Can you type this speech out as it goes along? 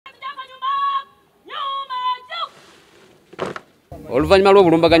Oluvanyuma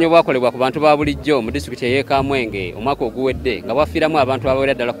lw'obulumbaganyo bwakolebwa ku bantu ba bulijjo mu disitulikiti y'e Kamwenge omwaka oguwedde nga bwafiiramu abantu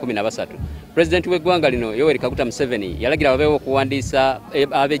abawera ddala 13. Pulezidenti w'eggwanga lino Yoweri Museveni yalagira babeewo okuwandiisa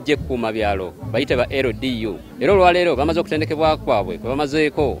ab'eggye ekkuuma byalo bayite ba LDU. Era olwaleero bamaze okutendekebwa kwabwe kwe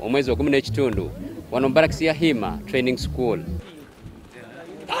bamazeeko omwezi ogumu n'ekitundu wano mu barakisi ya Hima Training School.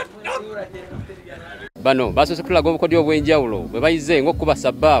 Bano basoose kutulaga obukodyo obw'enjawulo bwe bayize ng'okuba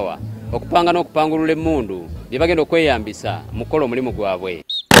sabbaawa okupanga n'okupangulula emmundu bye bagenda okweyambisa mu kukola omulimu gwabwe.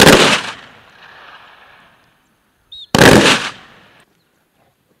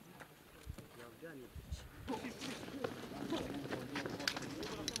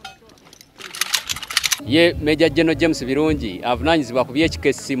 Ye Major General James Birungi avunaanyizibwa ku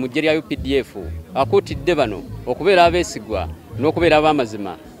by'ekikessi mu ggye lya UPDF akuutidde bano okubeera abeesigwa n'okubeera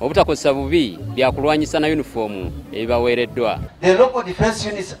ab'amazima obutakozesa bubi byakulwanyisa na uniform ebibaweereddwa. The local defense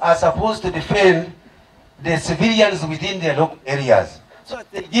units are supposed to defend the civilians within their local areas. So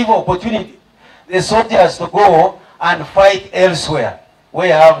they give opportunity the soldiers to go and fight elsewhere where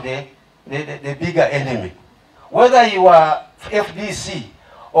you have the bigger enemy. Whether you are FDC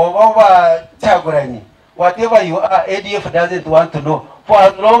or Taguranyi, whatever you are, ADF doesn't want to know for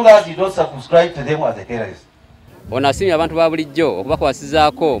as long as you don't subscribe to them as a terrorist. Ono asimye abantu ba bulijjo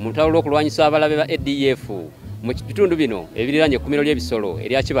okubakwasizaako mu lutalo lw'okulwanyisa abalabe ba ADF mu bitundu bino ebiriraanye ekkuumiro ly'ebisolo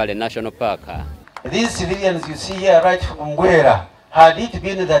erya Kibale National Park. These civilians you see here right from Gwera, had it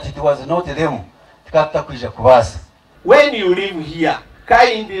been that it was not them, when you live here,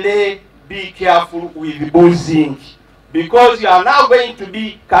 kindly be careful with bullying, because you are now going to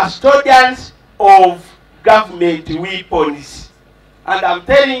be custodians of government weapons. And I'm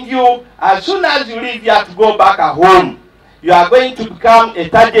telling you, as soon as you leave here to go back at home, you are going to become a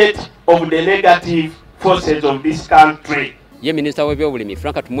target of the negative forces of this country. Ye Minister w'ebyobulimi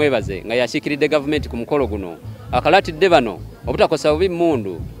Frank Tumwebaze nga yakiikiridde gavumenti ku mukolo guno akalatidde bano obutakosa bubi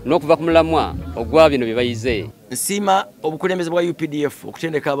mmundu n'okuva ku mulamwa ogwa bino bye bayize. Nsiima obukulembeze bwa UPDF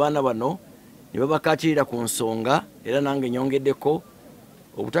okutendeka abaana bano ne babakatirira ku nsonga era nange nyongeddeko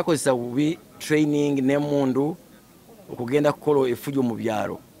obutakozesa bubi training n'emmundu okugenda kukola efujo mu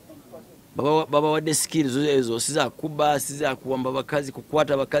byalo. Babawadde skills ezo siza kuba siza kuwamba bakazi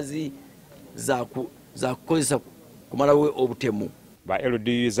kukwata bakazi za kukozesa kumalawo obutemu. Ba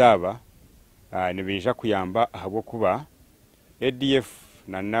LDU zaba nibinja kuyamba ahabwokuba ADF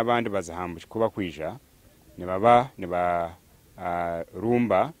n'abandi bazahamba kuba kwija niba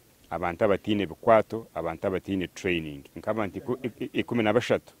rumba abantu abatine bikwato abantu abatine training nk'abantu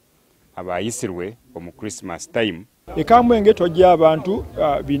 13 abayisirwe mu Christmas time. Ekamwenge tujja abantu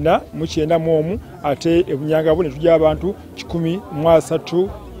 491 ate ebunyangabo ne tujja abantu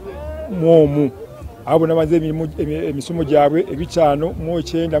 133 abo nabanze emisumo gyabwe ebitano mu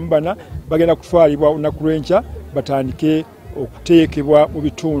 9 bagenda kutwalibwa olunaku lw'enkya batandike okuteekebwa mu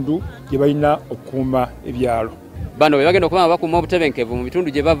bitundu gye balina okukuuma ebyalo. Bano be bagenda okuba bakuuma obutebenkevu mu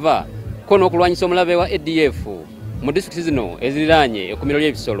bitundu gye bava ko n'okulwanyisa omulabe wa ADF mu disitulikiti zino eziriraanye ekkuumiro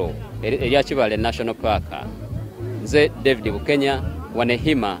ly'ebisolo erya Kibale National Park. Nze David Bukenya wane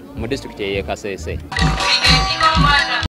Hima mu disitulikiti y'e Kasese.